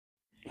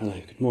Hello,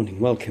 good morning.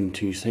 Welcome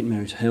to St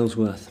Mary's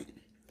Halesworth.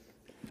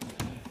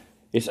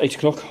 It's 8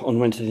 o'clock on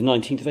Wednesday the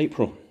 19th of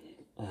April,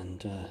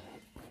 and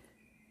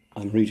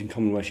I'm reading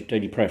Common Worship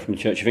Daily Prayer from the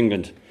Church of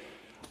England.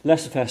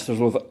 Lesser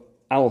Festival of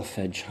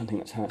Alphege, I think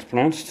that's how it's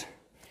pronounced,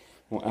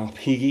 or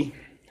Alphege,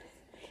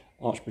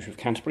 Archbishop of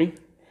Canterbury.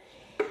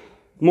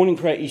 Morning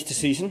Prayer Easter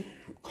season,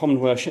 Common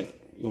Worship.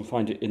 You'll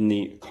find it in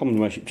the Common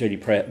Worship Daily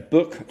Prayer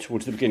book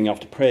towards the beginning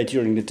after prayer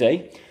during the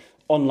day,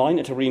 online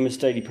at Aremus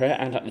Daily Prayer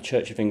and at the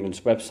Church of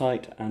England's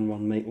website, and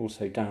one may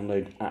also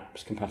download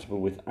apps compatible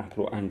with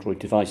Apple or Android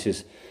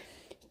devices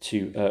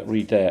to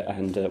read there,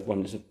 and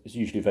one is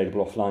usually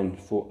available offline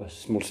for a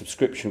small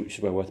subscription, which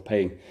is well worth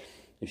paying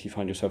if you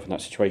find yourself in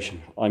that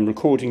situation. I'm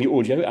recording the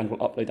audio and will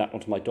upload that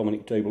onto my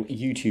Dominic Doble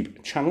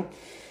YouTube channel.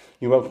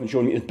 You're welcome to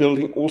join me in the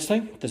building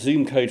also. The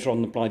Zoom codes are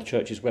on the Blythe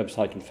Church's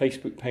website and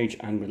Facebook page,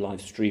 and we're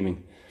live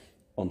streaming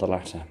on the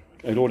latter.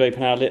 O Lord,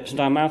 open our lips and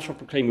our mouth shall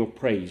proclaim your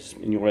praise.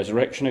 In your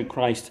resurrection, O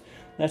Christ,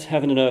 let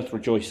heaven and earth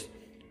rejoice.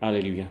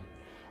 Alleluia.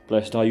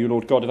 Blessed are you,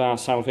 Lord God of our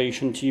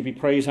salvation. To you be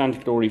praise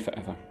and glory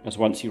forever. As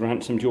once you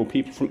ransomed your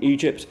people from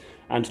Egypt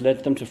and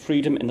led them to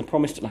freedom in the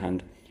promised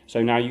land,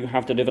 so now you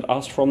have delivered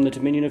us from the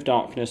dominion of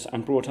darkness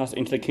and brought us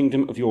into the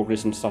kingdom of your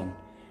risen Son.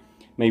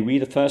 May we,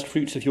 the first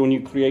fruits of your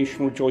new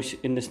creation, rejoice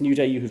in this new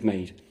day you have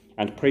made,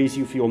 and praise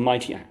you for your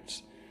mighty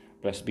acts.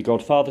 Blessed be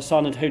God, Father,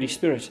 Son, and Holy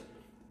Spirit.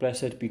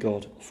 Blessed be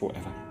God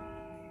forever.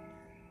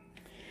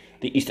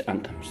 The Easter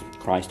anthems.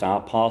 Christ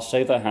our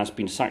Passover has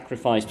been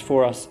sacrificed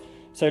for us,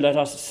 so let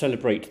us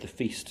celebrate the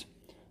feast,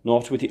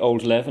 not with the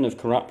old leaven of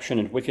corruption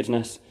and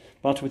wickedness,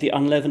 but with the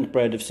unleavened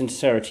bread of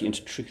sincerity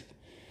and truth.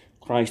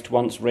 Christ,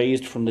 once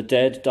raised from the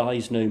dead,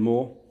 dies no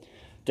more.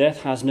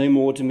 Death has no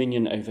more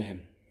dominion over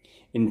him.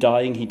 In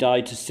dying, he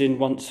died to sin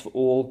once for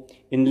all.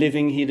 In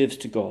living, he lives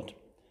to God.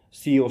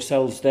 See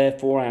yourselves,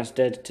 therefore, as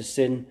dead to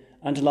sin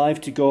and alive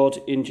to God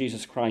in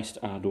Jesus Christ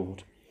our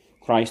Lord.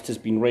 Christ has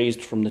been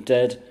raised from the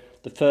dead,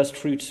 the first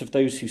fruits of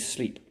those who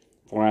sleep.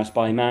 For as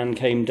by man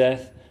came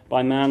death,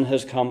 by man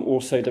has come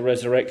also the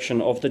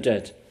resurrection of the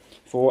dead.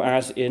 For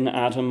as in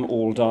Adam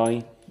all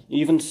die,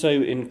 even so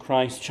in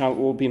Christ shall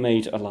all be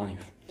made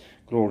alive.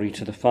 Glory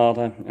to the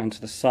Father, and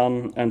to the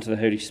Son, and to the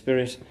Holy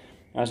Spirit,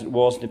 as it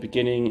was in the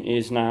beginning,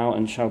 is now,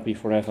 and shall be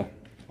forever.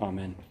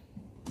 Amen.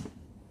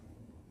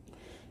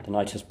 The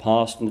night has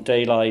passed, and the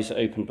day lies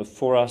open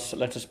before us.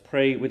 Let us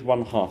pray with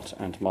one heart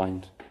and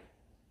mind.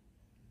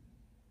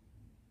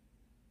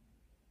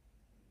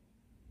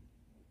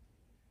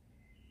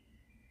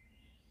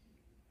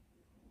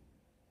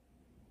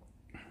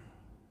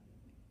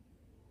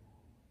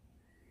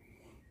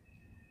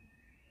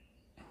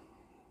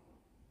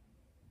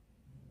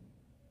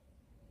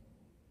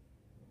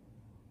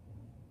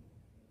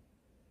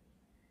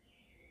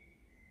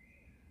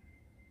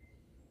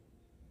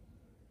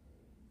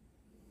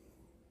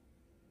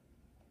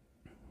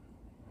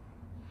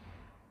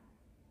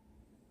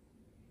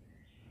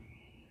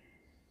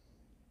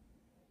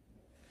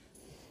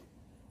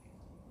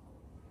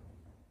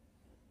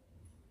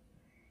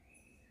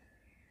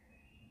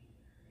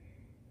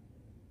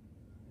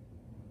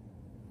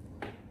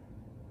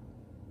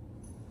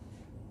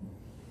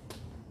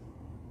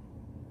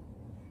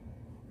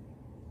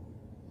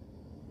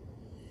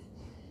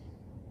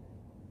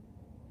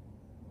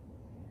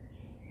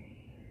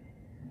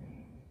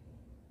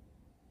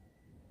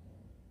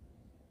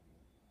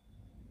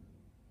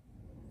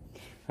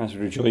 As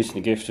we rejoice in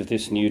the gift of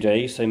this new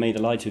day, so may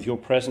the light of your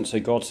presence, O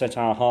God, set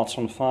our hearts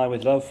on fire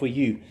with love for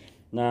you,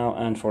 now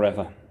and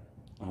forever.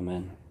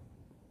 Amen.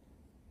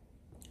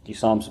 The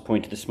Psalms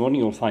appointed this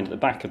morning you'll find at the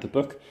back of the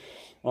book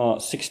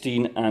are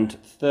 16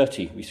 and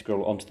 30. We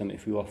scroll onto them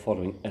if you are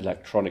following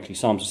electronically.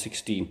 Psalms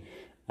 16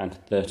 and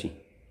 30.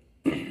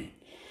 The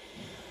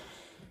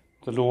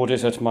Lord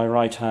is at my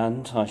right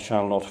hand, I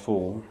shall not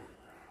fall.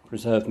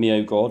 Preserve me,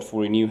 O God,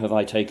 for in you have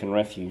I taken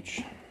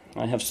refuge.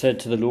 I have said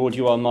to the Lord,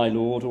 you are my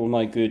Lord, all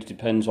my good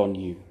depends on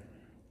you.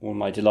 All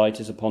my delight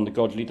is upon the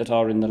godly that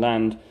are in the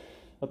land,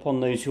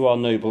 upon those who are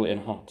noble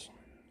in heart.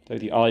 Though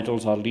the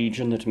idols are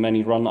legion that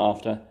many run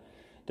after,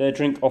 their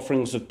drink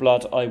offerings of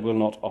blood I will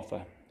not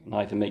offer,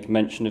 neither make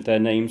mention of their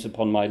names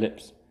upon my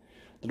lips.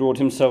 The Lord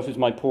himself is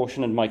my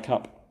portion and my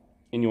cup.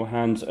 In your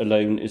hands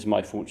alone is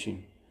my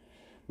fortune.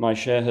 My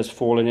share has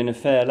fallen in a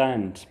fair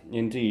land.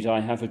 Indeed,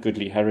 I have a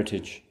goodly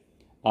heritage.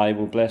 I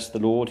will bless the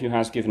Lord who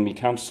has given me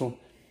counsel,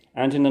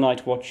 and in the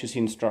night watches he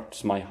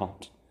instructs my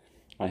heart.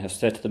 I have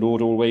set the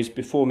Lord always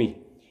before me.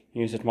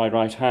 He is at my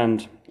right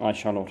hand, I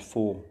shall not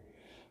fall.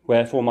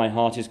 Wherefore my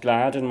heart is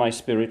glad, and my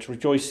spirit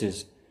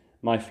rejoices.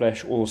 My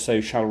flesh also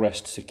shall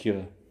rest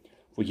secure.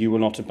 For you will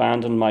not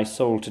abandon my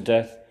soul to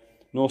death,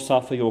 nor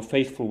suffer your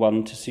faithful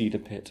one to see the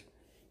pit.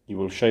 You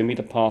will show me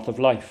the path of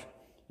life.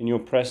 In your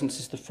presence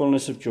is the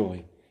fullness of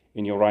joy.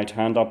 In your right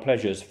hand are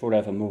pleasures for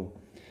evermore.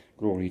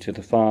 Glory to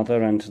the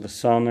Father, and to the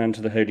Son, and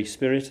to the Holy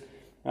Spirit,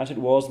 as it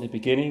was in the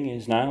beginning,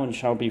 is now, and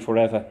shall be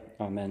forever.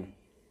 Amen.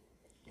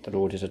 The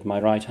Lord is at my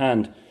right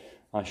hand,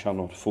 I shall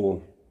not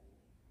fall.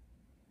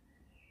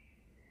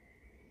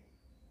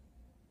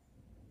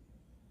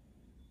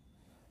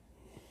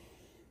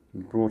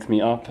 You brought me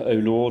up, O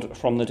Lord,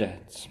 from the dead.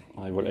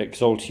 I will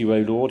exalt you, O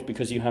Lord,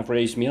 because you have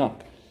raised me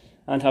up,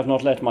 and have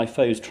not let my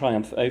foes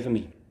triumph over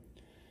me.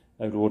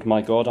 O Lord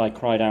my God, I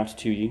cried out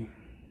to you,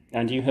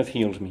 and you have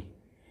healed me.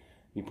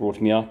 You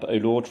brought me up, O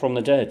Lord, from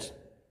the dead.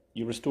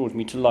 You restored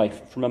me to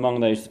life from among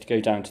those that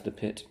go down to the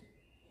pit.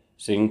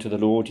 Sing to the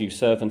Lord, you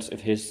servants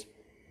of his.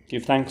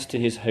 Give thanks to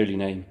his holy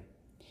name.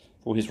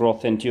 For his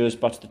wrath endures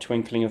but the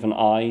twinkling of an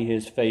eye,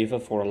 his favour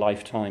for a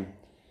lifetime.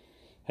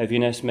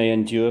 Heaviness may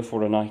endure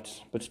for a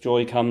night, but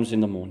joy comes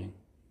in the morning.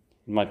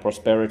 In my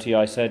prosperity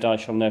I said, I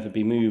shall never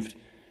be moved.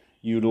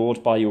 You, Lord,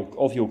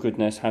 of your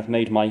goodness, have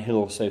made my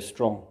hill so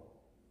strong.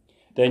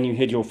 Then you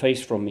hid your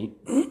face from me,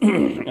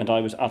 and I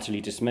was utterly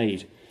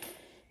dismayed.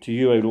 To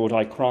you, O Lord,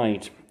 I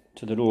cried.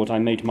 To the Lord I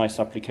made my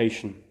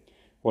supplication.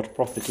 What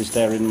profit is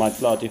there in my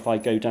blood if I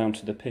go down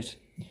to the pit?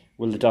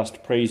 Will the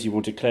dust praise you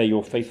or declare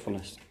your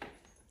faithfulness?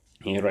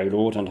 Hear, O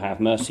Lord, and have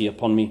mercy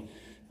upon me.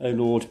 O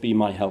Lord, be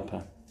my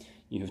helper.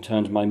 You have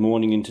turned my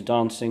mourning into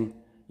dancing.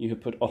 You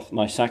have put off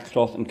my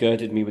sackcloth and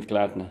girded me with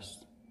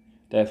gladness.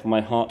 Therefore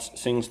my heart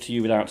sings to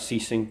you without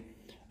ceasing.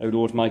 O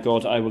Lord my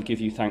God, I will give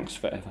you thanks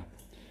forever.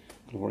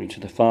 Glory to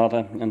the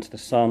Father, and to the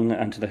Son,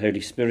 and to the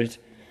Holy Spirit,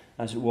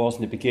 as it was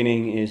in the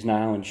beginning, is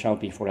now, and shall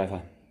be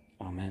forever.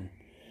 Amen.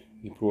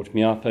 You brought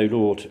me up, O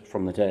Lord,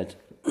 from the dead.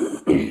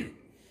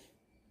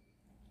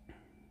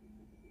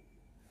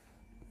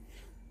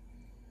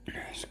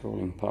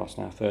 Scrolling past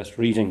our first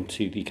reading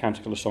to the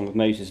Canticle of Song of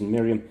Moses and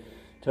Miriam,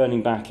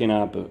 turning back in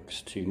our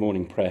books to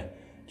morning prayer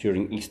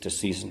during Easter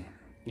season.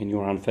 In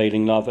your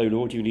unfailing love, O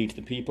Lord, you lead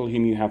the people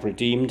whom you have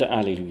redeemed.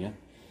 Alleluia.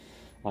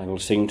 I will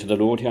sing to the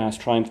Lord who has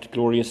triumphed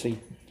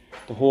gloriously.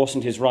 The horse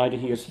and his rider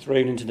he has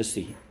thrown into the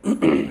sea.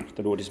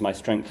 The Lord is my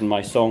strength and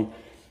my song,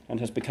 and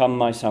has become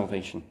my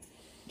salvation.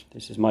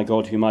 This is my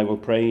God whom I will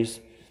praise,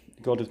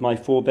 the God of my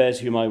forebears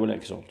whom I will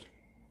exalt.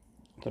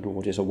 The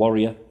Lord is a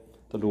warrior,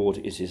 the Lord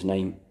is his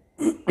name.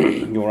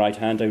 Your right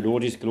hand, O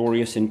Lord, is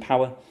glorious in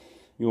power.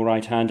 Your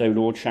right hand, O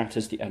Lord,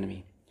 shatters the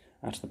enemy.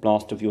 At the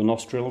blast of your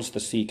nostrils the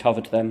sea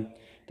covered them.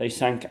 They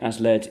sank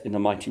as lead in the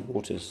mighty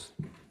waters.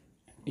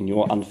 In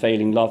your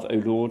unfailing love, O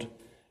Lord,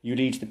 you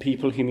lead the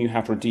people whom you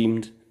have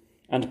redeemed,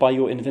 and by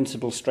your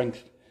invincible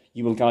strength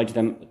you will guide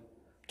them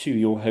to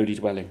your holy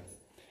dwelling.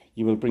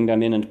 You will bring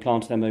them in and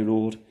plant them, O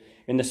Lord,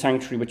 in the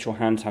sanctuary which your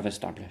hands have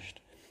established.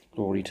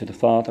 Glory to the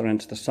Father,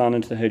 and to the Son,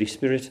 and to the Holy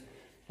Spirit,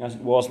 as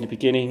it was in the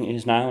beginning,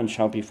 is now, and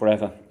shall be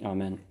forever.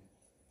 Amen.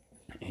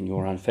 In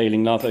your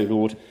unfailing love, O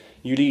Lord,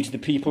 you lead the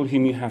people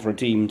whom you have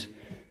redeemed.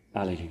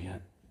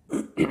 Alleluia.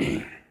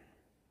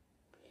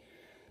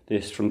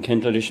 This from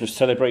Kindle edition of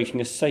Celebrating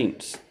the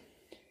Saints.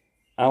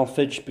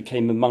 Alphege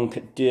became a monk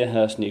at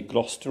Deerhurst near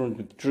Gloucester and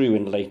withdrew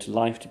in later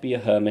life to be a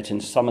hermit in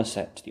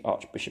Somerset. The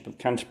Archbishop of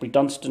Canterbury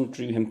Dunstan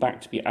drew him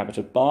back to be Abbot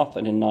of Bath,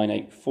 and in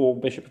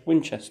 984 Bishop of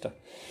Winchester.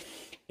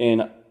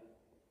 In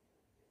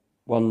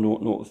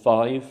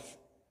 1005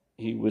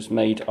 he was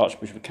made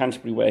Archbishop of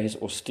Canterbury, where his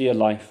austere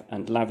life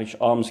and lavish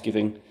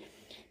almsgiving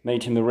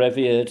made him a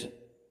revered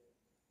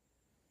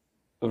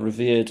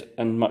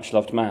and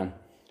much-loved man.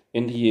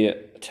 In the year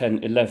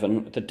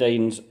 1011, the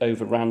Danes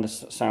overran the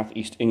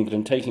south-east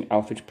England, taking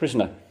Alphege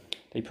prisoner.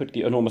 They put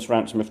the enormous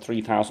ransom of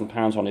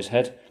 £3,000 on his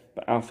head,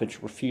 but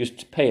Alphege refused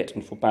to pay it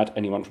and forbade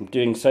anyone from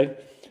doing so,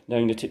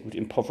 knowing that it would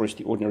impoverish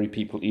the ordinary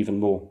people even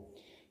more.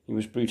 He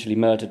was brutally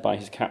murdered by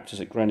his captors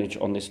at Greenwich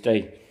on this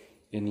day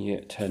in the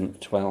year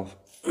 1012.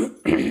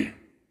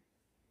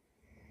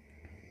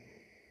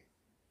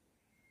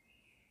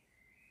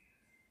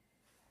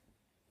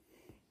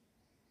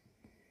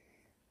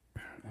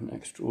 An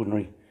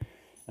extraordinary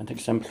and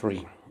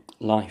exemplary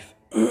life.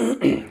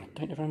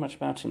 Don't know very much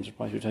about him, I'm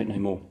surprised we don't know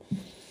more.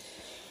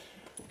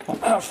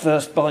 Our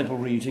first Bible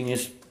reading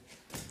is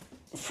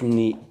from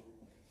the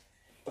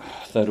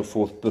third or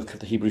fourth book of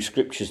the Hebrew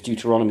Scriptures,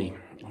 Deuteronomy.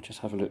 I'll just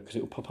have a look because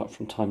it will pop up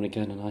from time and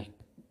again, and I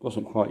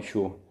wasn't quite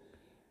sure.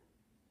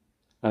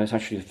 It's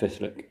actually the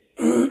fifth look.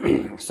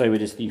 So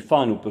it is the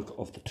final book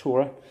of the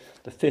Torah,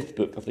 the fifth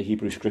book of the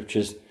Hebrew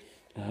Scriptures.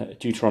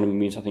 Deuteronomy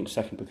means, I think,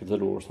 second book of the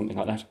law or something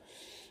like that.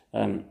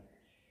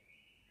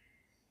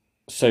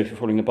 So if you're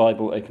following the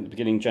Bible, open at the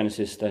beginning,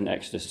 Genesis, then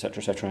Exodus,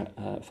 etc.,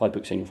 etc. 5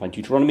 books in, you'll find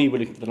Deuteronomy. We're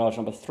looking for the large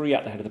number 3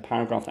 at the head of the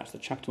paragraph. That's the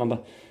chapter number.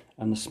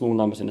 And the small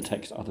numbers in the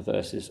text are the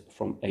verses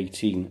from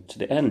 18 to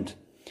the end.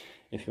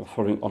 If you're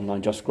following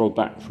online, just scroll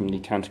back from the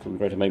canticle we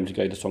read a moment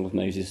ago, the Song of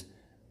Moses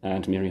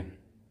and Miriam.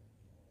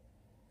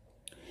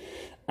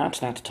 At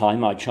that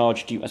time I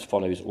charged you as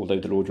follows: although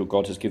the Lord your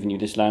God has given you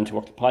this land to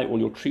occupy, all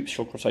your troops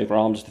shall cross over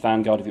armed as the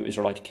vanguard of your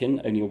Israelite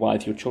kin. Only your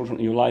wives, your children,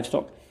 and your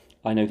livestock,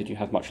 I know that you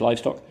have much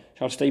livestock,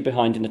 shall stay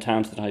behind in the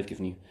towns that I have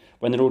given you.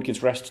 When the Lord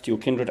gives rest to your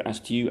kindred as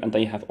to you, and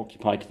they have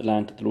occupied the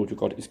land that the Lord your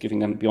God is giving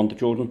them beyond the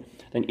Jordan,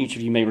 then each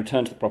of you may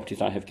return to the property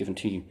that I have given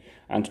to you.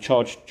 And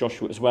charged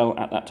Joshua as well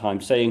at that time,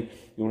 saying,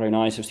 your own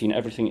eyes have seen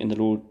everything in the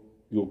Lord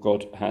your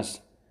God has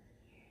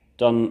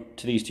done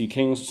to these 2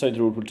 kings, so the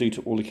Lord will do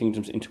to all the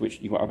kingdoms into which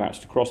you are about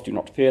to cross. Do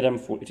not fear them,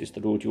 for it is the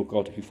Lord your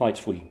God who fights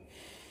for you.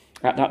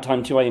 At that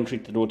time too I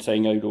entreated the Lord,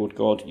 saying, O Lord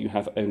God, you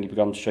have only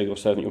begun to show your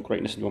servant your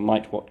greatness and your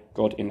might. What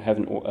God in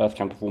heaven or earth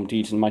can perform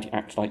deeds and mighty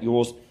acts like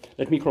yours?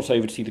 Let me cross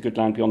over to see the good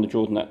land beyond the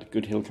Jordan, that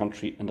good hill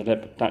country and the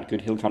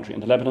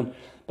Lebanon.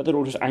 But the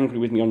Lord was angry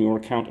with me on your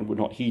account and would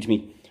not heed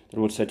me. The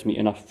Lord said to me,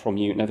 Enough from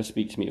you, never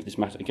speak to me of this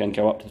matter again.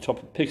 Go up to the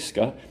top of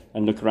Pisgah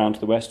and look around to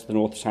the west, to the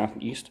north, south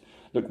and east.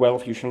 Look well,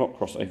 for you shall not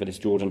cross over this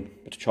Jordan,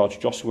 but to charge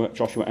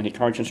Joshua and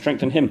encourage and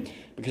strengthen him,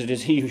 because it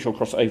is he who shall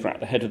cross over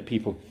at the head of the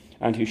people,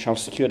 and who shall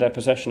secure their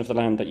possession of the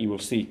land that you will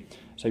see.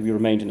 So we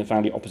remained in the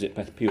valley opposite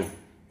Beth Peor.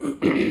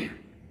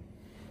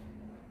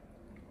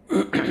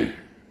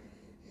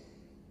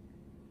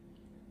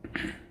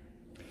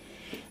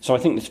 So I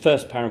think this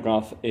first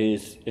paragraph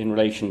is in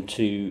relation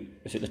to,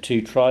 is it the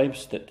two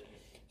tribes that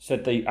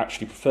said they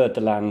actually preferred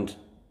the land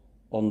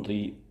on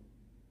the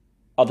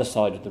other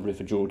side of the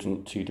River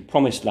Jordan to the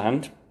Promised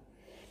Land,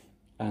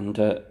 and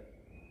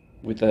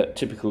with a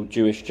typical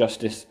Jewish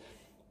justice,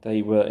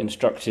 they were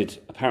instructed,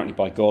 apparently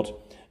by God,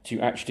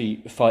 to actually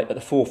fight at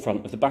the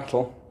forefront of the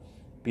battle,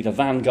 be the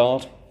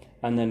vanguard,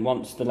 and then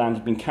once the land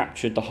had been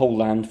captured, the whole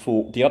land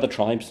for the other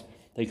tribes,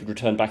 they could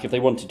return back if they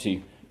wanted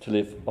to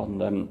live on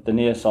the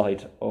near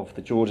side of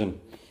the Jordan.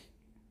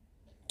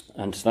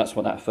 And so that's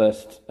what that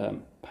first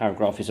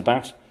paragraph is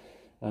about.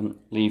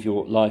 Leave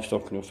your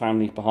livestock and your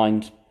family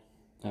behind,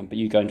 but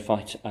you go and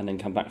fight and then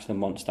come back to them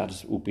once that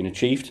has all been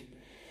achieved.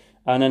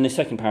 And then the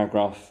second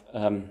paragraph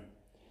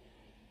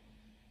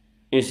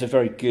is a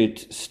very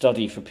good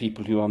study for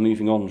people who are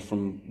moving on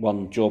from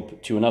one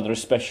job to another,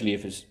 especially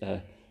if it's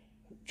a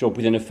job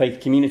within a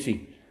faith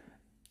community.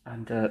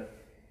 And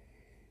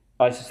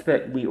I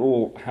suspect we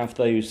all have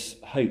those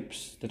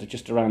hopes that are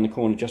just around the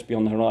corner, just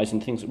beyond the horizon,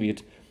 things that we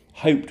had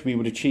hoped we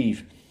would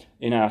achieve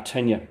in our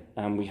tenure,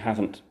 and we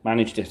haven't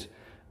managed it.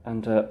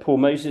 And poor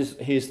Moses,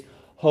 his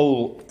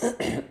whole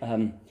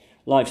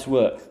life's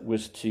work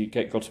was to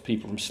get God's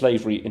people from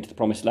slavery into the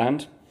Promised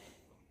Land.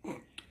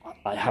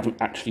 I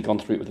haven't actually gone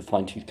through it with a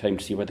fine-tooth comb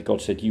to see whether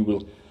God said you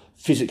will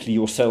physically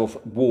yourself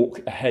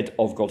walk ahead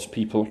of God's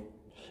people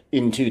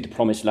into the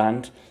Promised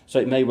Land. So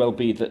it may well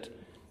be that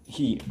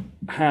he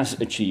has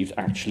achieved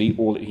actually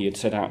all that he had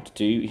set out to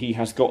do. He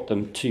has got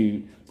them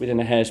to within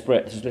a hair's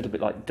breadth. It's a little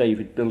bit like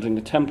David building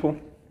the temple.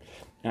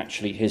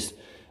 Actually, his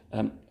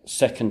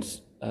second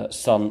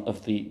son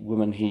of the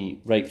woman he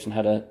raped and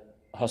had her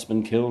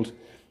husband killed,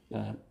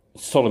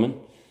 Solomon,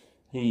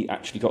 he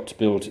actually got to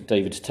build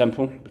David's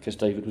temple because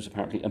David was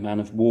apparently a man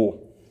of war.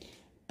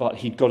 But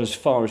he'd got as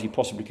far as he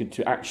possibly could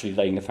to actually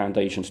laying the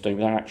foundation stone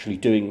without actually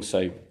doing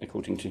so,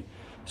 according to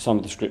some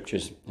of the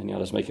scriptures, and the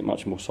others make it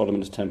much more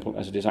Solomon's temple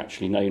as it is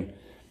actually known.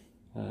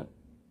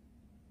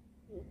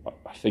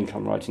 I think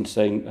I'm right in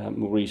saying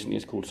more recently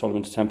it's called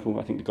Solomon's temple.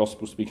 I think the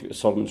Gospels speak of it as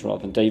Solomon's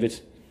rather than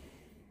David's.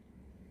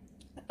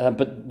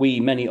 But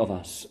we, many of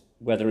us,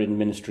 whether in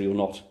ministry or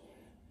not,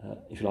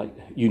 if you like,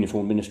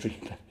 uniform ministry,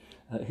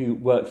 who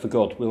work for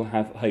God will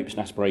have hopes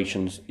and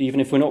aspirations. Even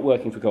if we're not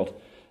working for God,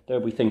 there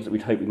will be things that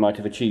we'd hope we might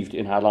have achieved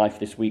in our life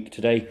this week,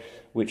 today,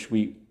 which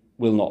we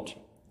will not.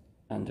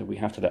 And we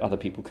have to let other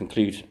people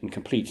conclude and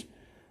complete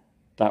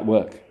that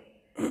work.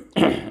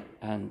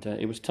 And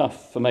it was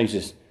tough for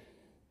Moses.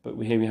 But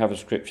here we have a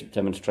scripture that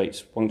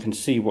demonstrates one can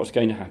see what's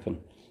going to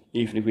happen,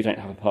 even if we don't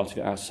have a part of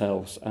it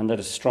ourselves. And let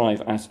us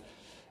strive as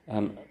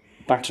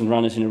baton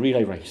runners in a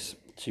relay race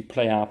to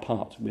play our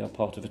part. We are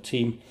part of a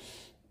team,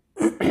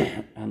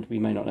 and we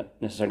may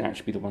not necessarily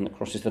actually be the one that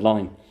crosses the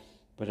line.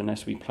 But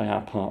unless we play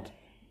our part,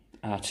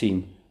 our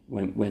team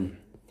won't win.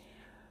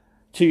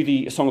 To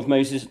the Song of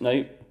Moses,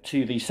 no.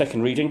 To the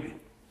second reading,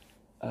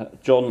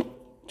 John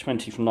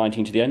 20 from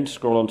 19 to the end.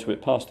 Scroll on to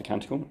it past the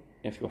canticle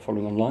if you're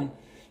following online.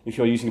 If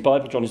you're using the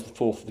Bible, John is the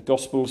fourth of the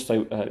Gospels.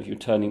 So if you're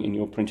turning in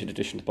your printed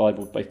edition of the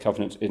Bible, both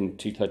covenants in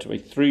 2/3 way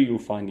through, you'll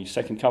find the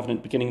second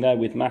covenant beginning there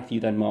with Matthew,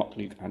 then Mark,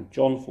 Luke and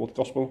John, fourth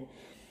Gospel.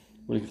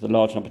 We're looking for the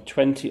large number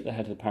 20 at the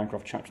head of the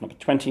paragraph, chapter number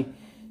 20.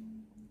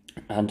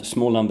 And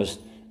small numbers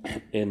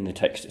in the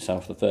text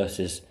itself, the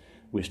verses.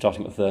 We're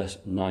starting at verse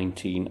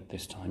 19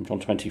 this time. John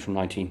 20 from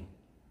 19.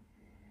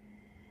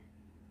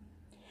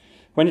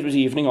 When it was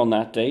evening on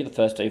that day, the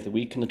first day of the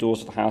week, and the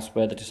doors of the house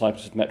where the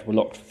disciples had met were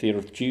locked for fear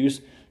of the Jews,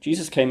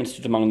 Jesus came and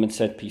stood among them and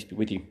said, Peace be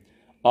with you.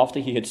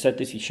 After he had said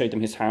this, he showed them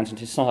his hands and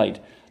his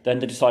side. Then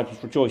the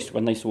disciples rejoiced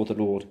when they saw the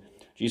Lord.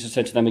 Jesus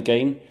said to them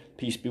again,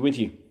 Peace be with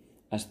you.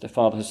 As the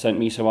Father has sent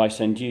me, so I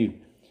send you.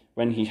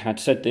 When he had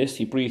said this,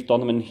 he breathed on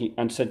them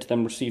and said to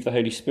them, Receive the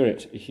Holy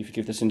Spirit. If you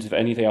forgive the sins of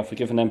any, they are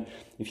forgiven them.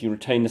 If you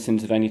retain the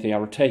sins of any, they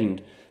are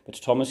retained. But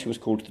Thomas, who was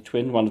called the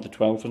twin, one of the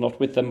 12, was not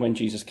with them when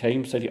Jesus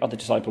came. So the other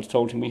disciples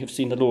told him, We have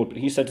seen the Lord. But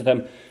he said to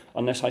them,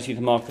 Unless I see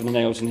the mark of the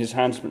nails in his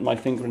hands, but my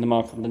finger in the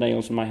mark of the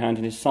nails and my hand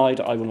in his side,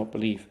 I will not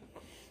believe.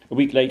 A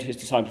week later, his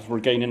disciples were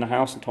again in the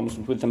house, and Thomas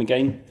was with them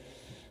again.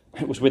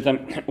 It was with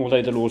them,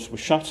 although the doors were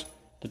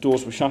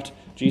shut.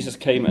 Jesus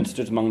came and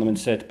stood among them and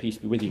said, Peace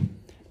be with you.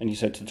 And he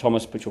said to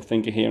Thomas, Put your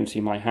finger here and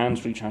see my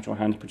hands. Reach out your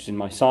hand and put it in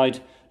my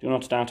side. Do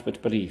not doubt,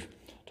 but believe.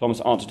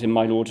 Thomas answered him,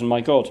 My Lord and my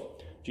God.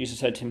 Jesus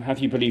said to him, Have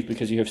you believed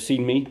because you have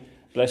seen me?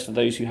 Blessed are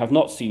those who have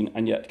not seen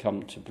and yet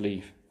come to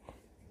believe.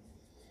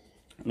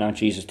 Now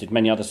Jesus did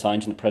many other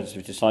signs in the presence of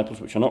his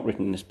disciples, which are not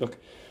written in this book,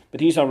 but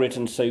these are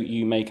written so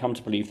you may come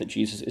to believe that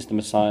Jesus is the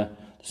Messiah,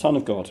 the Son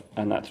of God,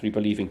 and that through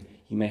believing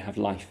you may have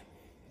life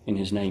in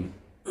his name.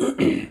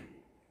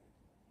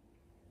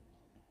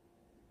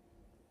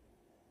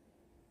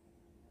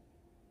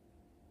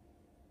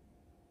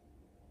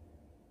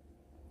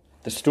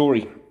 The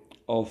story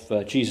of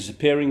Jesus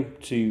appearing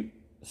to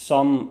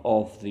some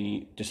of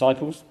the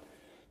disciples,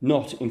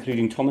 not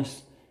including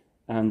Thomas,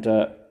 and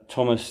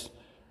Thomas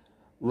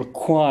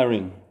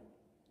requiring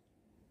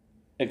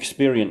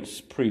experience,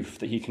 proof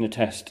that he can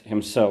attest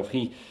himself.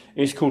 He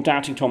is called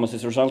Doubting Thomas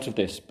as a result of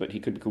this, but he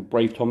could be called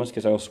Brave Thomas,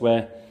 because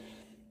elsewhere,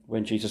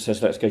 when Jesus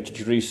says, let's go to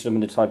Jerusalem,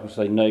 and the disciples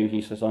say no,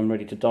 he says, I'm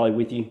ready to die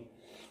with you.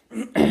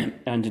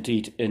 And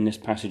indeed, in this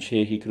passage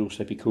here, he could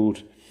also be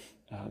called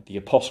the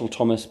Apostle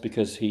Thomas,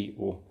 because he,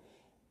 or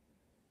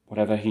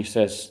whatever, he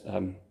says,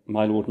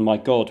 my Lord and my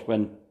God.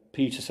 When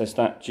Peter says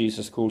that,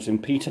 Jesus calls him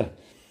Peter.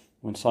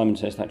 When Simon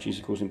says that,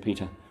 Jesus calls him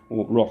Peter,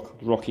 or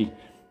Rocky,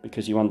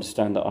 because you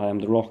understand that I am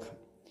the rock.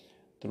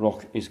 The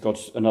rock is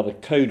God's another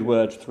code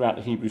word throughout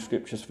the Hebrew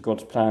scriptures for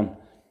God's plan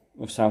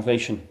of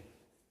salvation.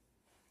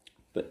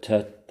 But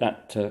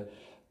that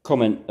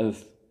comment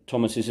of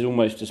Thomas's is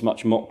almost as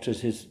much mocked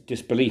as his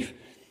disbelief.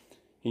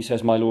 He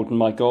says, my Lord and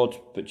my God,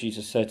 but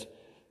Jesus said,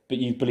 but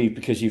you believe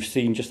because you've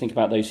seen. Just think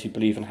about those who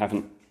believe and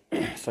haven't.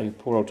 So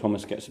poor old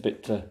Thomas gets a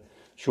bit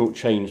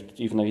shortchanged,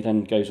 even though he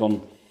then goes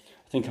on,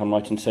 I think I'm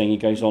right in saying he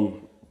goes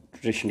on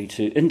traditionally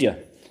to India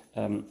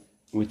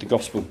with the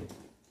gospel.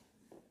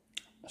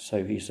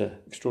 So he's an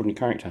extraordinary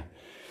character.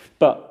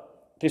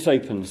 But this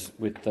opens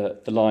with the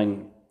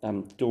line,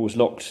 door was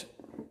locked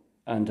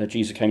and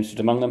Jesus came and stood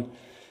among them.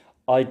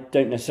 I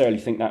don't necessarily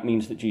think that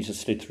means that Jesus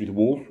slid through the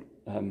wall.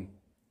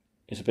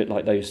 It's a bit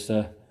like those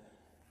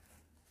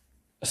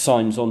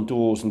signs on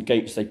doors and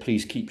gates, they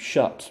please keep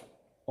shut.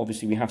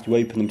 Obviously we have to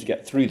open them to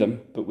get through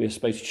them, but we're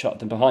supposed to shut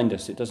them behind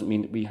us. It doesn't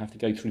mean that we have to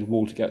go through the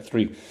wall to get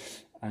through.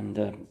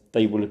 And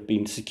they will have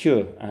been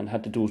secure and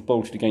had the doors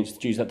bolted against the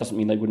Jews. That doesn't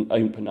mean they wouldn't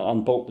open and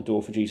unbolt the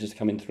door for Jesus to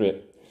come in through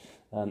it.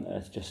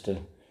 It's just a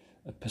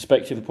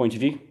perspective, a point of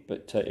view.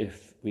 But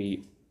if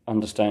we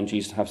understand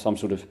Jesus to have some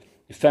sort of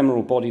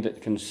ephemeral body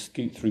that can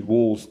scoot through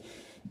walls,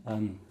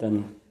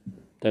 then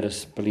let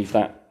us believe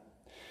that.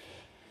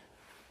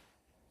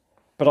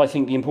 But I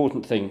think the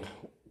important thing,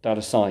 that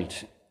aside,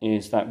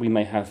 is that we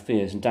may have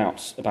fears and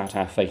doubts about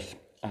our faith.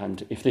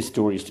 And if this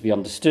story is to be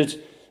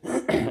understood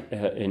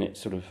in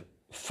its sort of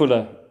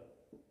fuller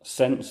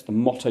sense, the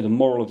motto, the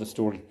moral of the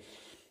story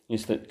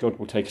is that God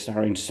will take us at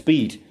our own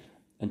speed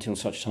until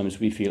such time as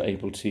we feel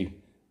able to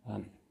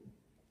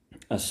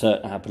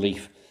assert our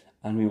belief,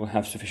 and we will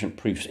have sufficient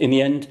proofs. In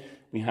the end,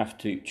 we have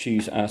to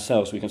choose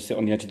ourselves. We can sit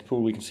on the edge of the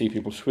pool, we can see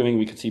people swimming,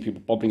 we can see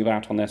people bobbling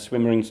about on their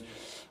swim rings,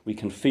 we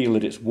can feel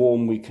that it's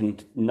warm, we can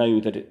know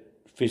that it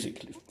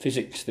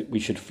physics that we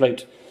should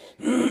float.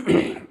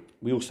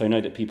 We also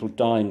know that people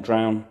die and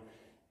drown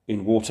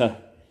in water,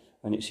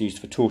 and it's used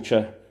for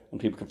torture, and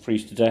people can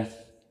freeze to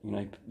death,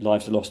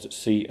 lives are lost at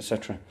sea,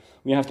 etc.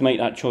 We have to make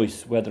that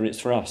choice, whether it's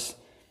for us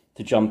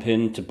to jump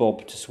in, to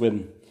bob, to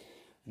swim,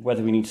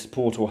 whether we need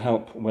support or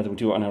help, whether we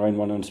do it on our own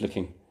when no one's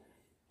looking.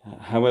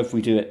 However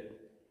we do it,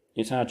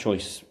 it's our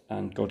choice,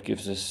 and God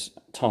gives us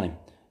time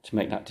to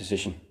make that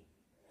decision.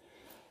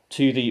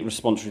 To the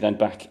responsory then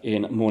back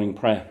in morning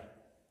prayer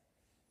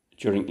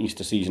during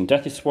Easter season.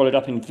 Death is swallowed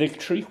up in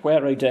victory.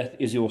 Where, O death,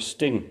 is your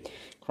sting?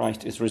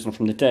 Christ is risen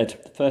from the dead,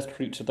 the first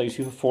fruits of those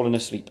who have fallen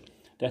asleep.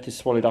 Death is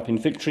swallowed up in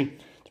victory.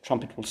 The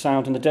trumpet will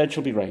sound, and the dead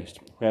shall be raised.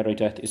 Where, O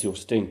death, is your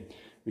sting?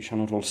 We shall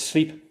not all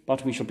sleep,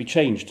 but we shall be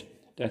changed.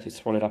 Death is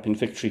swallowed up in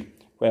victory.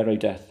 Where, O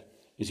death,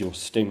 is your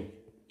sting?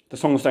 The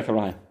Song of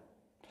Zechariah.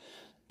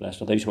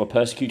 Blessed are those who are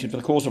persecuted for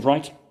the cause of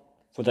right,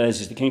 for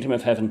theirs is the kingdom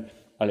of heaven.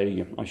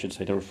 Alleluia. I should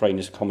say the refrain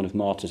is common of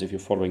martyrs if you're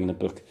following in the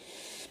book.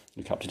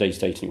 Look up today's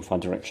date and you'll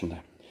find direction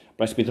there.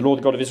 Blessed be the Lord,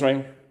 the God of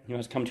Israel, who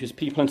has come to his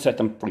people and set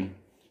them free.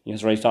 He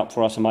has raised up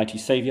for us a mighty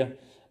Saviour,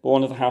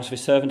 born of the house of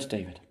his servant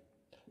David.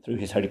 Through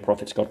his holy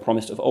prophets God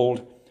promised of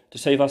old to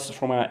save us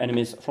from our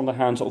enemies, from the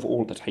hands of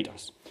all that hate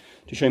us,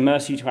 to show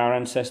mercy to our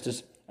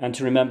ancestors, and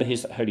to remember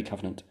his holy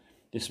covenant.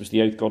 This was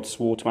the oath God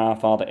swore to our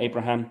father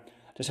Abraham,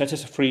 to set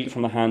us free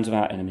from the hands of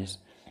our enemies,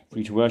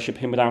 free to worship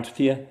him without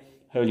fear,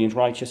 holy and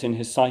righteous in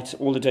his sight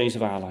all the days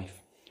of our life.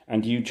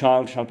 And you,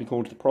 child, shall be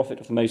called the prophet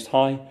of the Most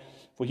High,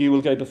 for you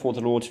will go before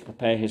the Lord to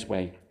prepare his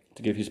way,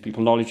 to give his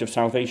people knowledge of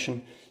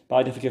salvation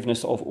by the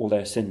forgiveness of all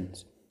their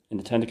sins. In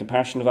the tender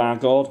compassion of our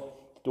God,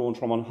 the dawn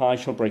from on high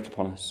shall break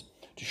upon us,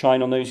 to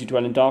shine on those who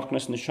dwell in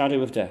darkness and the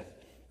shadow of death,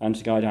 and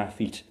to guide our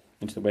feet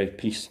into the way of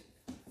peace.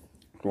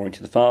 Glory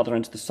to the Father,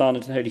 and to the Son,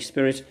 and to the Holy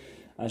Spirit,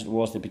 as it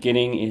was in the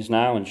beginning, is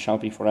now, and shall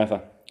be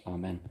forever.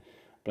 Amen.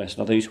 Blessed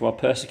are those who are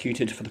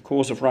persecuted for the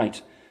cause of right,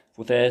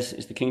 for theirs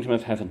is the kingdom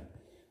of heaven.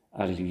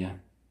 Alleluia.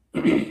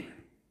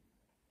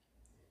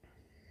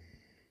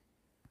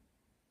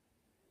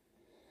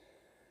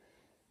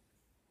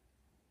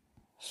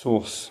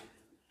 Source,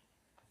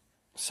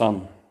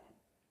 Son,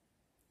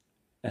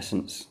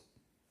 Essence,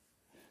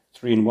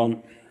 3 in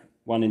 1,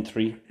 1 in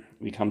 3,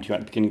 we come to you at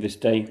the beginning of this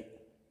day,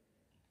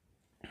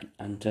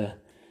 and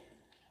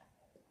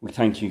we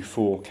thank you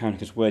for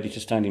counting us worthy to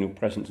stand in your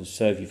presence and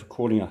serve you, for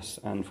calling us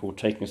and for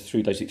taking us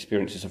through those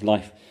experiences of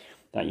life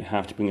that you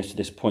have to bring us to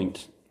this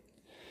point.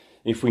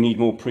 If we need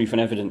more proof and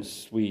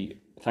evidence,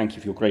 we thank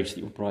you for your grace that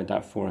you'll provide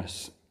that for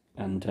us.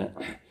 And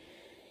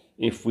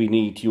if we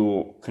need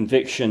your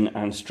conviction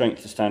and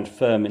strength to stand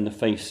firm in the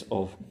face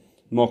of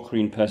mockery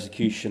and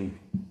persecution,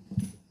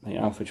 may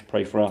Alfred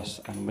pray for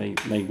us, and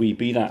may we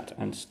be that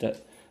and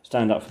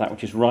stand up for that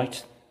which is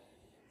right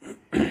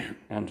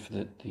and for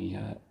the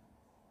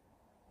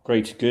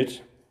greater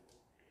good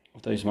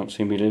of those amongst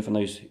whom we live and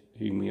those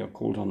whom we are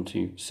called on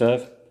to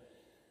serve.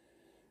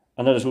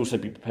 And let us also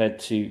be prepared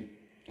to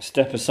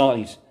step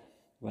aside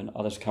when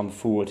others come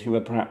forward who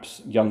are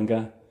perhaps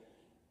younger,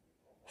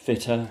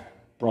 fitter,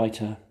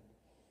 brighter,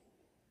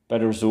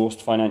 better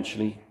resourced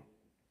financially,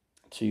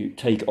 to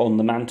take on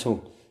the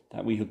mantle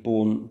that we have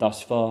borne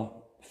thus far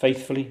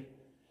faithfully,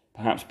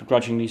 perhaps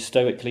begrudgingly,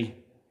 stoically,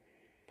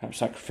 perhaps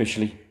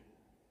sacrificially,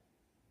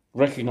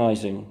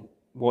 recognising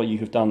what you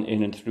have done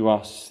in and through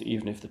us,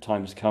 even if the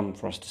time has come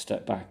for us to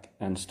step back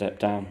and step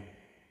down.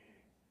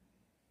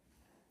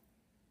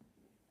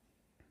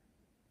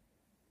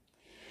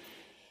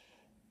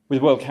 With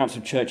the World Council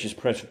of Churches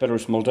prayers for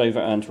Belarus, Moldova,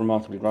 and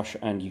remarkably Russia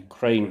and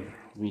Ukraine,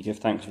 we give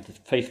thanks for the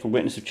faithful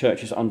witness of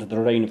churches under the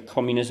reign of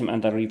communism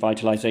and their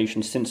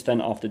revitalisation since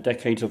then, after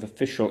decades of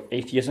official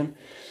atheism.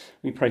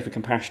 We pray for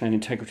compassion and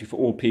integrity for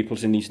all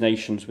peoples in these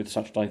nations with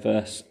such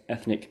diverse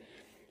ethnic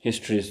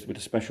histories, with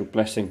a special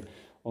blessing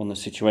on the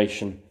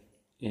situation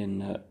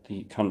in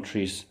the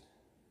countries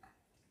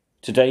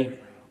today.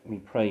 We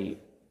pray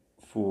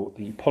for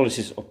the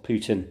policies of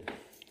Putin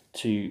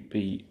to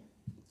be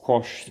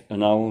quashed,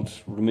 annulled,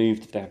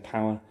 removed of their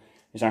power,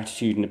 his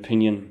attitude and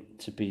opinion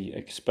to be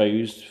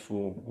exposed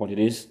for what it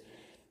is,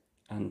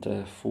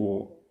 and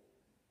for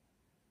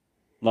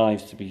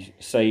lives to be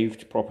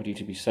saved, property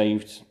to be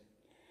saved,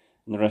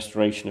 and the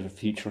restoration of a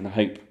future and a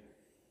hope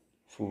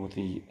for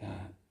the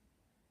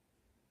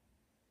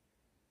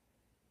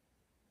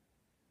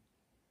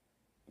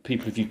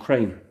people of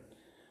Ukraine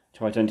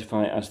to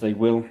identify as they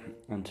will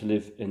and to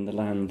live in the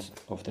land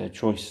of their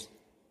choice.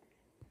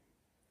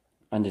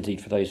 And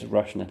indeed for those of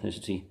Russian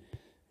ethnicity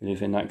who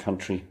live in that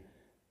country,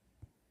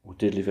 or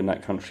did live in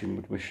that country and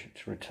would wish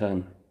to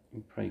return.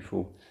 We pray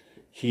for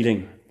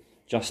healing,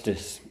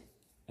 justice,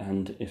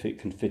 and if it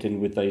can fit in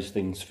with those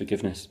things,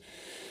 forgiveness.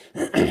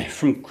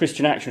 From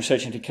Christian Action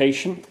Research and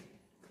Education,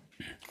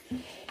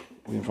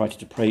 we're invited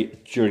to pray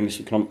during this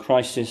economic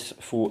crisis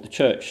for the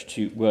church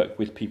to work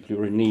with people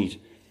who are in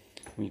need.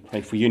 We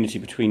pray for unity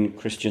between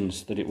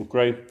Christians, that it will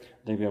grow,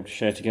 they'll be able to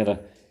share together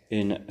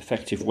in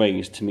effective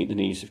ways to meet the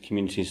needs of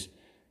communities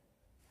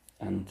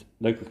and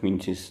local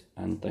communities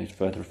and those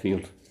further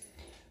afield.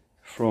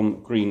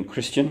 From Green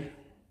Christian,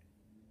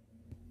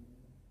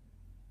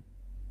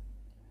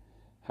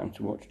 having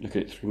to look at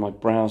it through my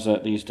browser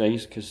these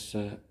days because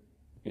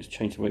it's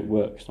changed the way it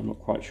works. I'm not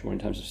quite sure in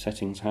terms of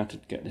settings how to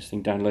get this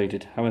thing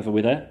downloaded. However,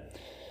 we're there.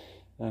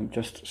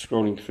 Just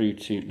scrolling through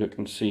to look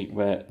and see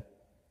where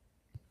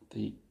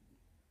the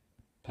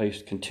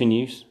post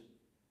continues,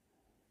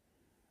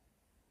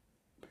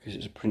 because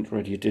it's a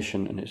print-ready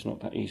edition and it's not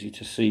that easy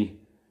to see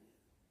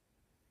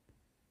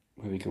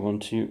where we go on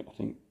to. I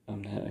think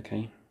I'm there,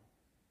 okay.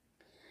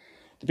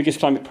 The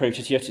biggest climate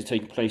protest yet is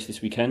taking place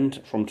this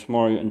weekend, from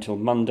tomorrow until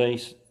Monday.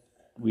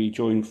 We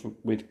join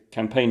with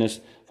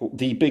campaigners for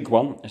the big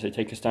one as they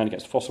take a stand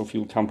against fossil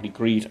fuel company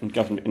greed and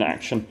government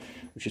inaction,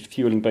 which is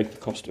fuelling both the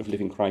cost of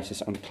living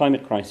crisis and the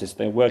climate crisis.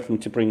 They're working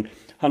to bring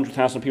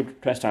 100,000 people to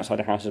protest outside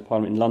the Houses of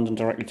Parliament in London,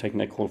 directly taking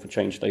their call for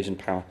change to those in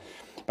power.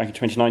 Back in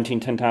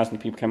 2019, 10,000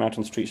 people came out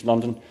on the streets of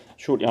London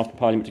shortly after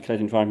Parliament declared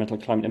environmental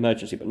and climate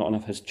emergency, but not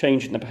enough has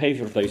changed in the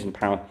behaviour of those in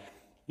power.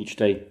 Each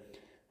day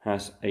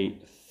has a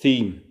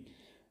theme.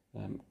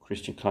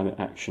 Christian Climate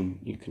Action,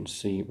 you can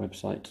see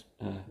website,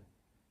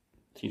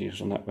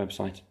 details on that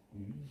website.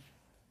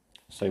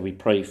 So we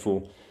pray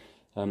for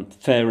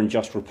fair and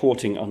just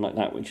reporting, unlike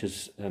that which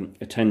has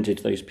attended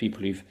those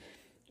people who've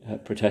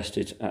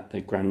protested at the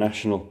Grand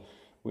National,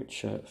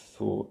 which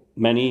for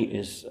many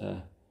is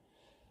a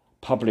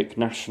public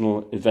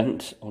national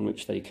event on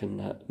which they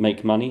can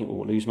make money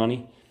or lose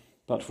money,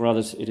 but for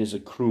others it is a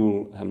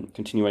cruel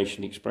continuation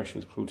of the expression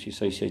of cruelty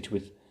associated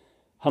with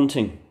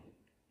hunting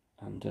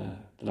and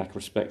the lack of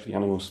respect for the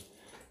animals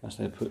as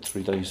they're put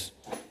through those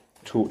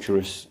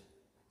torturous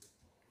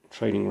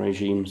training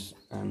regimes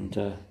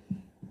and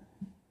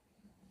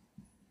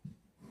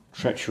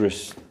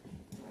treacherous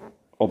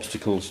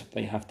obstacles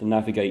they have to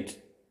navigate.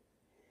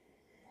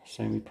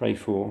 So we pray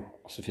for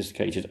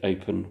sophisticated,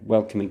 open,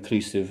 welcome,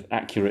 inclusive,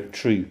 accurate,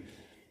 true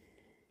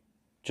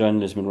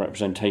journalism and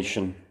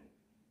representation,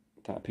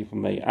 that people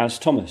may, as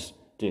Thomas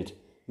did,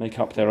 make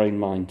up their own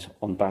mind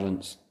on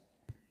balance.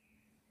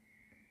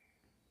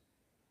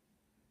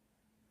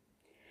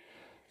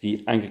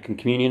 The Anglican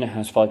Communion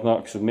has 5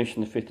 marks of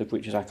mission, the 5th of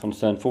which is our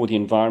concern for the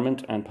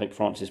environment, and Pope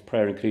Francis'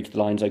 prayer includes the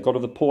lines, "O God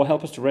of the poor,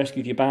 help us to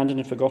rescue the abandoned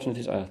and forgotten of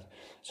this earth,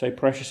 so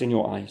precious in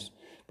your eyes.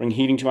 Bring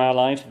healing to our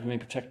lives, that we may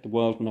protect the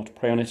world and not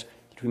prey on it,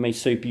 that we may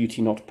sow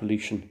beauty, not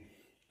pollution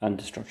and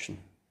destruction.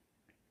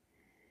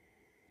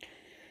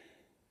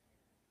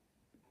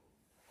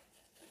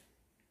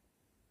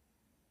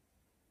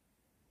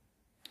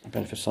 A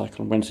benefit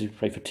cycle on Wednesday, we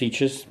pray for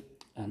teachers,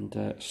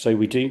 and so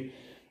we do,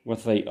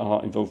 whether they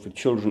are involved with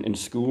children in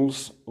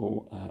schools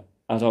or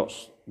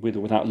adults with or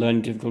without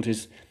learning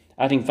difficulties,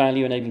 adding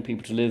value, enabling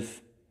people to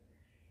live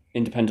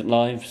independent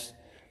lives,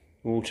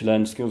 or to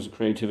learn skills of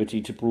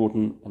creativity to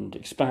broaden and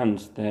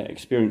expand their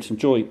experience and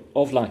joy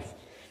of life.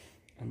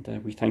 And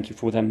we thank you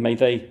for them. May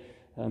they,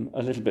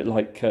 a little bit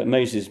like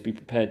Moses, be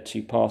prepared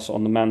to pass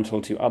on the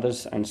mantle to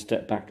others and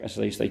step back as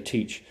they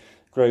teach,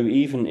 grow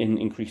even in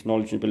increased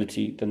knowledge and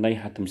ability than they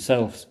had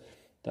themselves,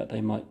 that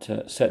they might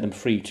set them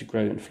free to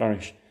grow and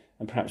flourish,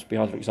 and perhaps be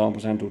other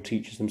examples and or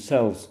teachers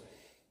themselves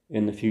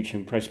in the future.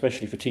 And pray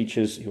especially for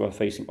teachers who are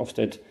facing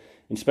Ofsted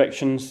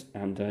inspections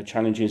and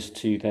challenges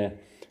to their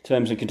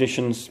terms and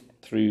conditions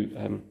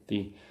through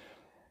the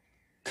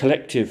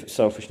collective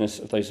selfishness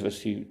of those of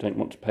us who don't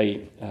want to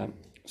pay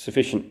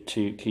sufficient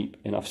to keep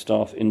enough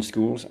staff in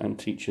schools, and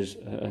teachers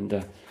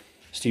and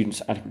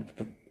students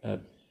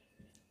adequately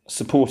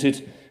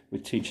supported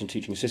with teaching and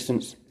teaching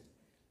assistants.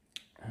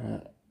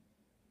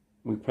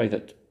 We pray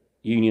that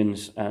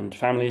unions and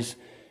families,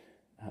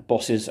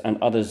 bosses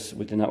and others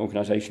within that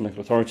organisation, local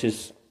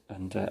authorities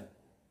and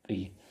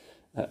the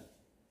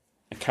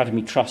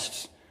academy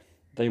trusts,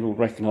 they will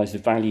recognise the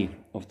value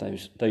of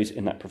those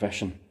in that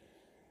profession,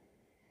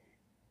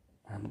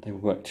 and they will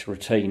work to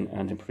retain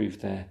and improve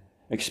their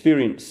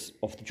experience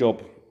of the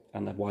job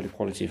and their wider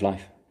quality of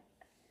life.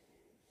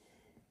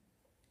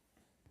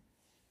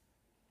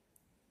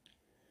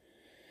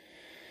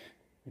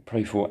 We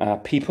pray for our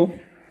people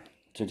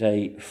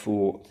today,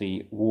 for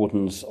the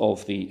wardens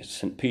of the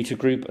St Peter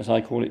group, as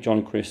I call it, John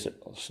and Chris at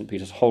St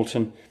Peter's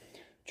Holton,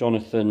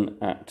 Jonathan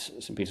at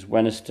St Peter's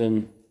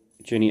Wenniston,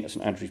 Ginny at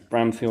St Andrew's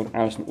Bramfield,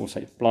 Alison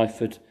also at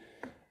Blyford,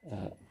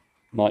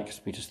 Mike at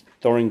St Peter's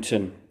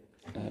Thorrington,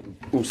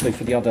 also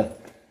for the other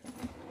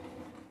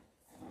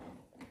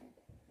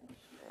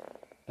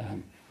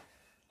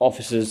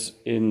officers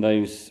in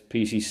those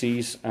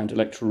PCCs and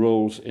electoral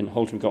rolls in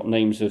Holton. We've got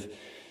names of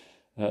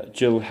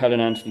Jill, Helen,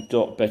 Anthony,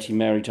 Dot, Betty,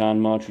 Mary,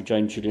 Diane, Marjorie,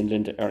 Jane, Gillian,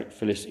 Linda, Eric,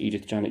 Phyllis,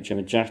 Edith, Janet,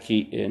 Gemma,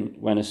 Jackie in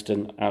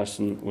Wenniston.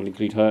 Alison will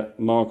include her.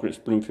 Margaret's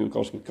Bloomfield,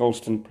 Goldsmith,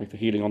 Golston. Pray for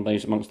healing on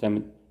those amongst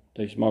them,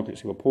 those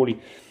Margarets who are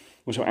poorly.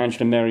 Also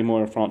Angela, Mary,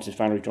 Moira, Francis,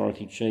 Valerie,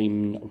 Dorothy,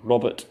 Jane,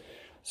 Robert,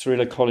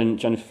 Cyrilla, Colin,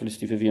 Jennifer,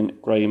 Felicity, Vivian,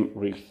 Graham,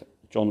 Ruth,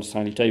 John,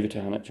 Sally, David,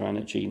 Hannah,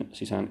 Joanna, Jean,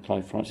 Suzanne,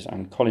 Clive, Francis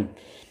and Colin.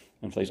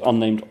 And for those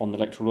unnamed on the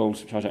electoral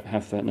rolls, which I don't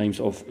have names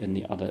of in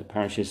the other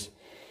parishes.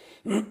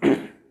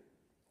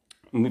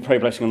 And we pray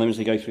blessing on them as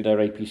they go through their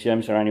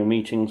APCMs, their annual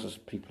meetings, as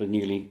people are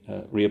newly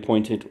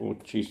reappointed or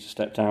choose to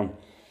step down.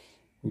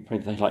 We pray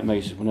that they, like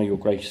Moses, will know your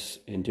grace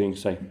in doing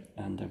so.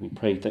 And we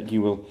pray that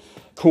you will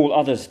call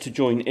others to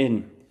join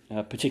in,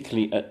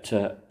 particularly at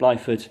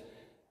Blyford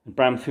and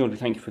Bramfield. We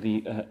thank you for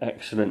the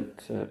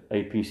excellent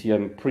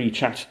APCM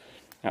pre-chat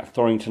at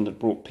Thorrington that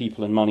brought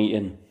people and money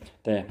in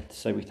there.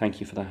 So we thank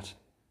you for that.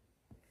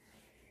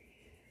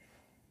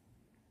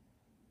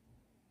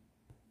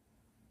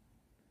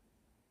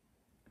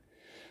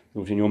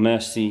 Lord, in your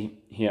mercy,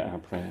 hear our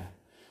prayer.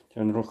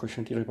 Tian roko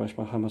shantiri bash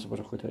mahamas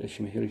barakota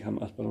ishmehiri ham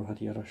asbalor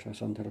hadia rasha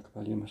sandera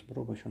kapalia mas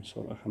barobashon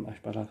sor aham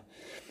ashbalav.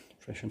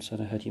 Fresh and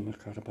sada hadi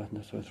makarabat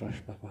so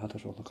rash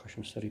bahadas all the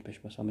kashim seri bash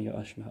basamia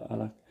ashma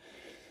alak.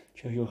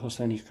 Cheyo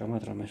hosani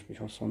kamadra mesh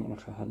bihoson and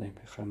kahane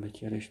pecham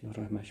betirish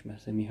nora mesh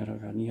mesemi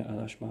haragania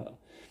alashma.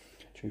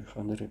 Cheyo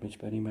khandere bech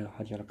berimel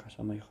hadia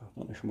kasama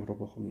not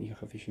shmorobochum ni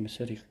khafishim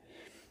serich.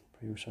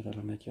 Prayo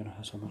sadala mediana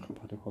hasama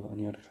kapado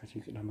aniar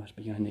khatik lamas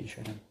biyane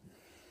isharam.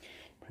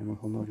 Prima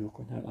como yo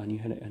con el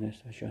anihel en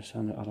esta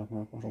sana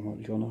alama romo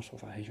yonos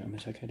of aja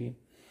mesakeri.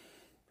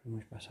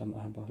 Primus basam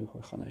alba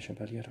ho khana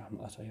shabalir am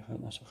asaya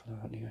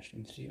nasakhala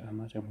liashim si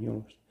amazam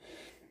yolos.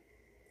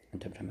 And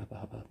temprema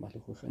bahaba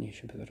maluku khani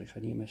shabalir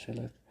khani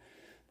mesalak.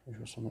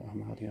 Primus sana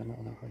amadiana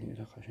ala khani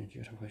ila khashin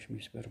jira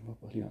khashmis berma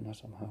baliana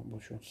samha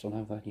boshon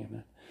sana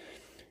vaniama.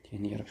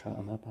 Tienir kha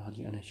ama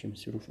bahali ana shim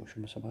siruf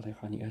shum sabari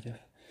khani adaf.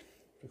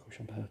 Primus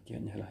bahati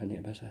an hala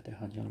hani basate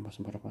hani ala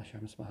basam barabasha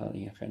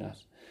misbahali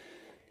khalas.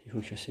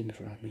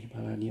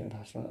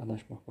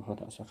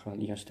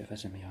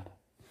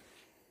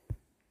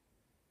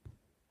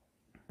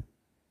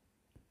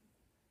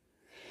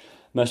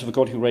 Merciful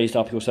God, who raised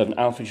up your servant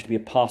Alfred to be a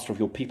pastor of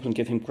your people and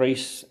gave him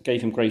grace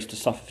to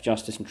suffer for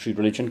justice and true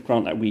religion,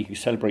 grant that we who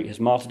celebrate his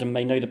martyrdom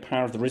may know the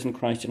power of the risen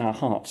Christ in our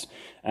hearts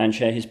and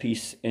share his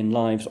peace in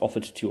lives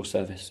offered to your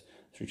service.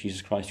 Through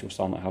Jesus Christ, your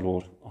Son, our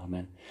Lord.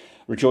 Amen.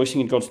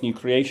 Rejoicing in God's new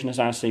creation as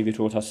our Saviour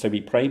taught us, so we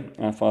pray.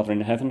 Our Father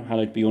in heaven,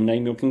 hallowed be your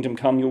name. Your kingdom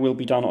come, your will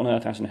be done on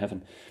earth as in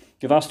heaven.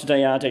 Give us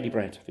today our daily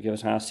bread. Forgive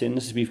us our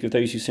sins as we forgive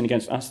those who sin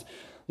against us.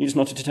 Lead us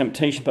not into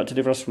temptation, but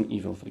deliver us from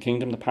evil. For the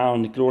kingdom, the power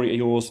and the glory are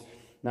yours,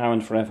 now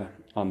and forever.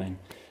 Amen.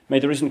 May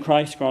the risen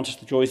Christ grant us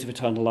the joys of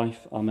eternal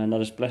life. Amen.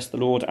 Let us bless the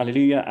Lord.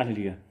 Alleluia,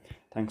 alleluia.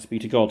 Thanks be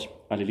to God.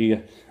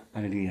 Alleluia,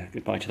 alleluia.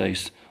 Goodbye to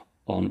those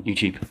on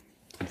YouTube.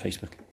 on Facebook.